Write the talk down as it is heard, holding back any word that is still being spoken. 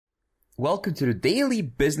Welcome to the Daily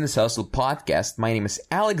Business Hustle podcast. My name is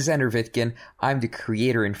Alexander Vitkin. I'm the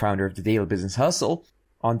creator and founder of the Daily Business Hustle.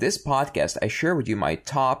 On this podcast, I share with you my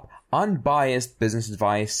top unbiased business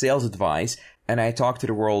advice, sales advice, and I talk to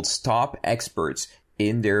the world's top experts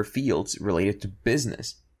in their fields related to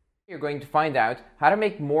business. You're going to find out how to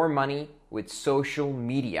make more money with social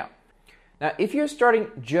media. Now, if you're starting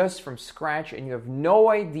just from scratch and you have no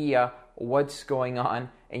idea what's going on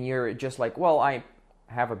and you're just like, well, I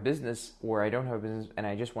have a business or I don't have a business and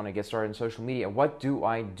I just want to get started in social media, what do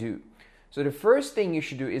I do? So the first thing you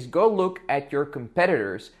should do is go look at your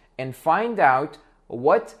competitors and find out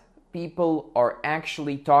what people are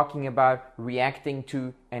actually talking about, reacting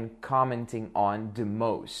to, and commenting on the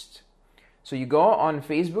most. So you go on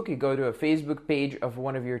Facebook, you go to a Facebook page of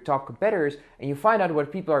one of your top competitors and you find out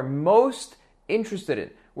what people are most interested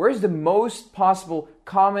in. Where's the most possible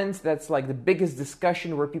comments? That's like the biggest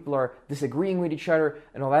discussion where people are disagreeing with each other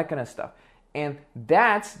and all that kind of stuff. And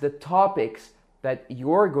that's the topics that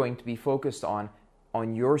you're going to be focused on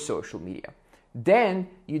your social media. Then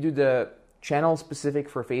you do the channel specific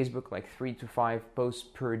for Facebook, like 3 to 5 posts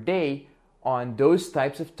per day on those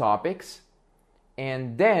types of topics.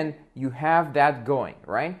 And then you have that going,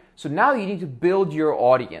 right? So now you need to build your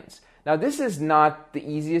audience. Now this is not the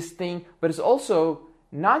easiest thing, but it's also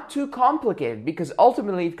not too complicated because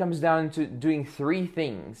ultimately it comes down to doing 3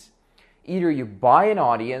 things. Either you buy an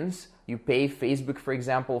audience, you pay Facebook, for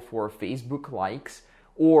example, for Facebook likes,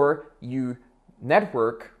 or you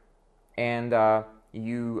network and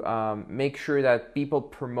you make sure that people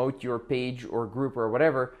promote your page or group or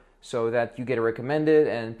whatever so that you get recommended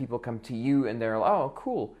and people come to you and they're like, oh,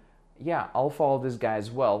 cool. Yeah, I'll follow this guy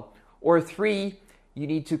as well. Or 3, you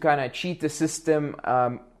need to kind of cheat the system.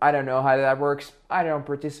 I don't know how that works. I don't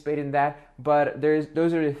participate in that. But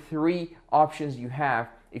those are the 3 options you have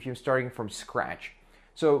if you're starting from scratch.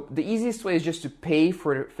 So the easiest way is just to pay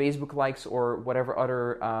for Facebook likes or whatever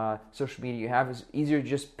other social media you have. It's easier to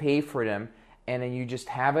just pay for them and then you just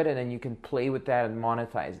have it and then you can play with that and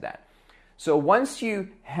monetize that. So once you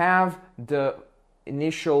have the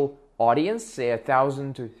initial audience, say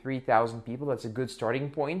 1,000 to 3,000 people, that's a good starting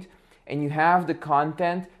point, and you have the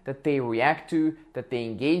content that they react to, that they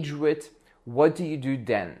engage with, what do you do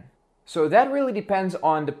then? So that really depends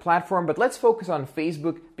on the platform, but let's focus on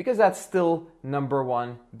Facebook because that's still number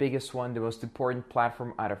 1, biggest one, the most important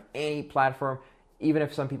platform out of any platform. Even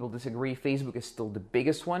if some people disagree, Facebook is still the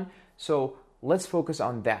biggest one. So let's focus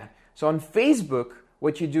on that. So on Facebook,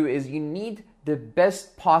 what you do is you need the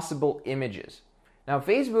best possible images. Now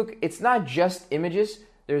Facebook, it's not just images.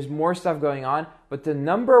 There's more stuff going on, but the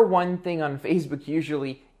number 1 thing on Facebook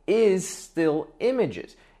usually is still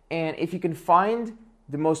images. And if you can find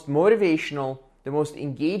the most motivational, the most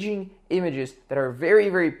engaging images that are very,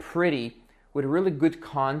 very pretty with really good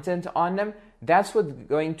content on them, that's what's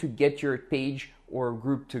going to get your page or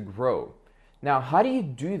group to grow. Now, how do you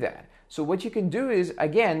do that? So what you can do is,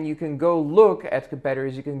 again, you can go look at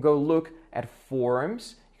competitors, you can go look at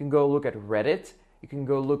forums, you can go look at Reddit, you can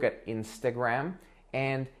go look at Instagram,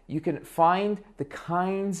 and you can find the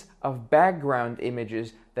kinds of background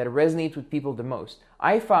images that resonate with people the most.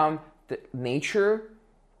 I found that nature,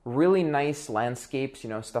 really nice landscapes,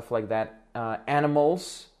 stuff like that,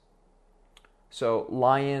 animals, so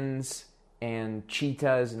lions and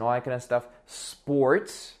cheetahs and all that kind of stuff,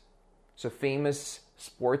 sports, so famous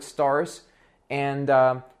sports stars,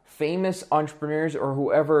 and famous entrepreneurs or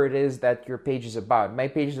whoever it is that your page is about. My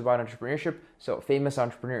page is about entrepreneurship, so famous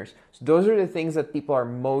entrepreneurs. So those are the things that people are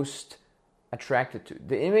most attracted to.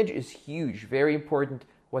 The image is huge, very important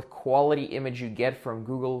what quality image you get from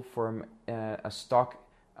Google, from a stock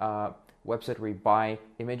website where you buy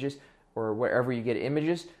images or wherever you get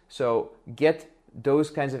images. So get those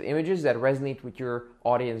kinds of images that resonate with your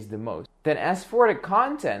audience the most. Then as for the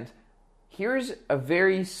content, here's a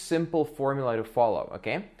very simple formula to follow,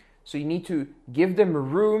 okay? So you need to give them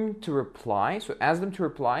room to reply. So ask them to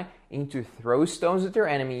reply. You need to throw stones at their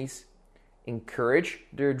enemies, encourage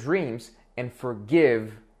their dreams, and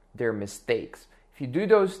forgive their mistakes. If you do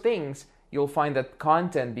those things, you'll find that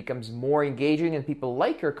content becomes more engaging and people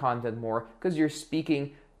like your content more because you're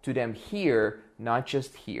speaking to them here, not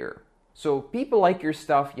just here. So people like your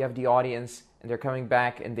stuff, you have the audience, and they're coming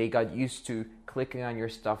back and they got used to clicking on your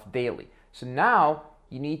stuff daily. So now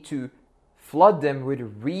you need to flood them with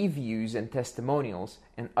reviews and testimonials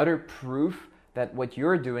and other proof that what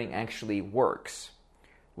you're doing actually works.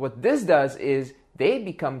 What this does is they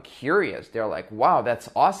become curious. They're like, wow, that's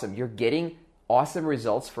awesome. You're getting awesome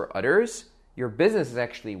results for others. Your business is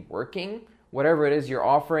actually working. Whatever it is you're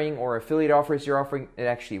offering or affiliate offers you're offering, it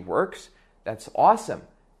actually works. That's awesome.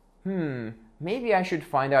 maybe I should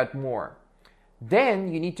find out more.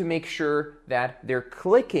 Then you need to make sure that they're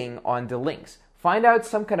clicking on the links. Find out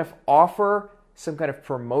some kind of offer, some kind of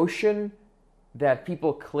promotion that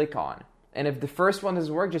people click on. And if the first one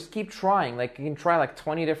doesn't work, just keep trying. Like you can try like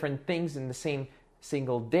 20 different things in the same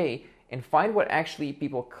single day and find what actually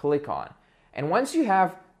people click on. And once you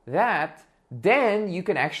have that, then you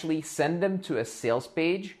can actually send them to a sales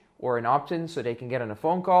page or an opt-in so they can get on a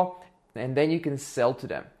phone call, and then you can sell to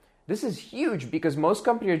them. This is huge because most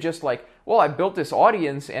companies are just like, well, I built this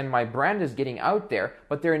audience and my brand is getting out there,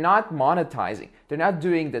 but they're not monetizing. They're not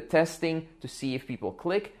doing the testing to see if people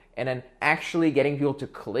click and then actually getting people to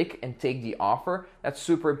click and take the offer. That's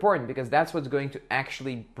super important because that's what's going to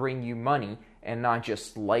actually bring you money and not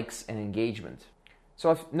just likes and engagement.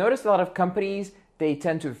 So I've noticed a lot of companies, they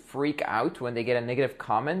tend to freak out when they get a negative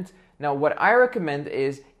comment. Now, what I recommend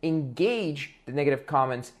is engage the negative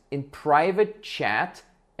comments in private chat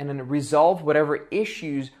and then resolve whatever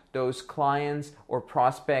issues those clients or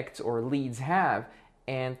prospects or leads have,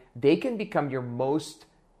 and they can become your most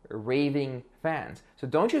raving fans. So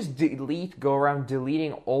don't just go around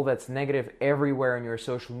deleting all that's negative everywhere on your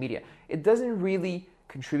social media. It doesn't really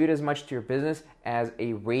contribute as much to your business as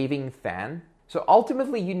a raving fan. So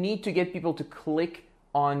ultimately, you need to get people to click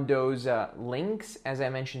on those links, as I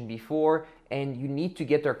mentioned before, and you need to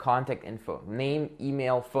get their contact info, name,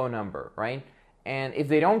 email, phone number, right? And if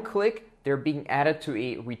they don't click, they're being added to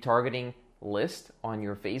a retargeting list on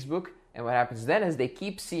your Facebook. And what happens then is they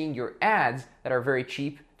keep seeing your ads that are very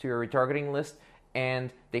cheap to your retargeting list,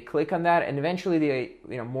 and they click on that, and eventually they,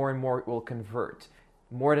 more and more will convert,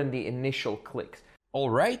 more than the initial clicks. All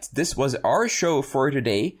right, this was our show for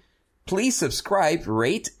today. Please subscribe,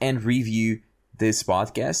 rate, and review this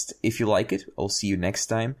podcast if you like it. I'll see you next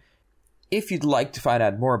time. If you'd like to find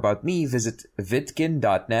out more about me, visit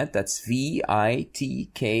vitkin.net. That's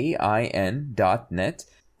VITKIN.net.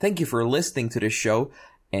 Thank you for listening to this show,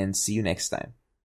 and see you next time.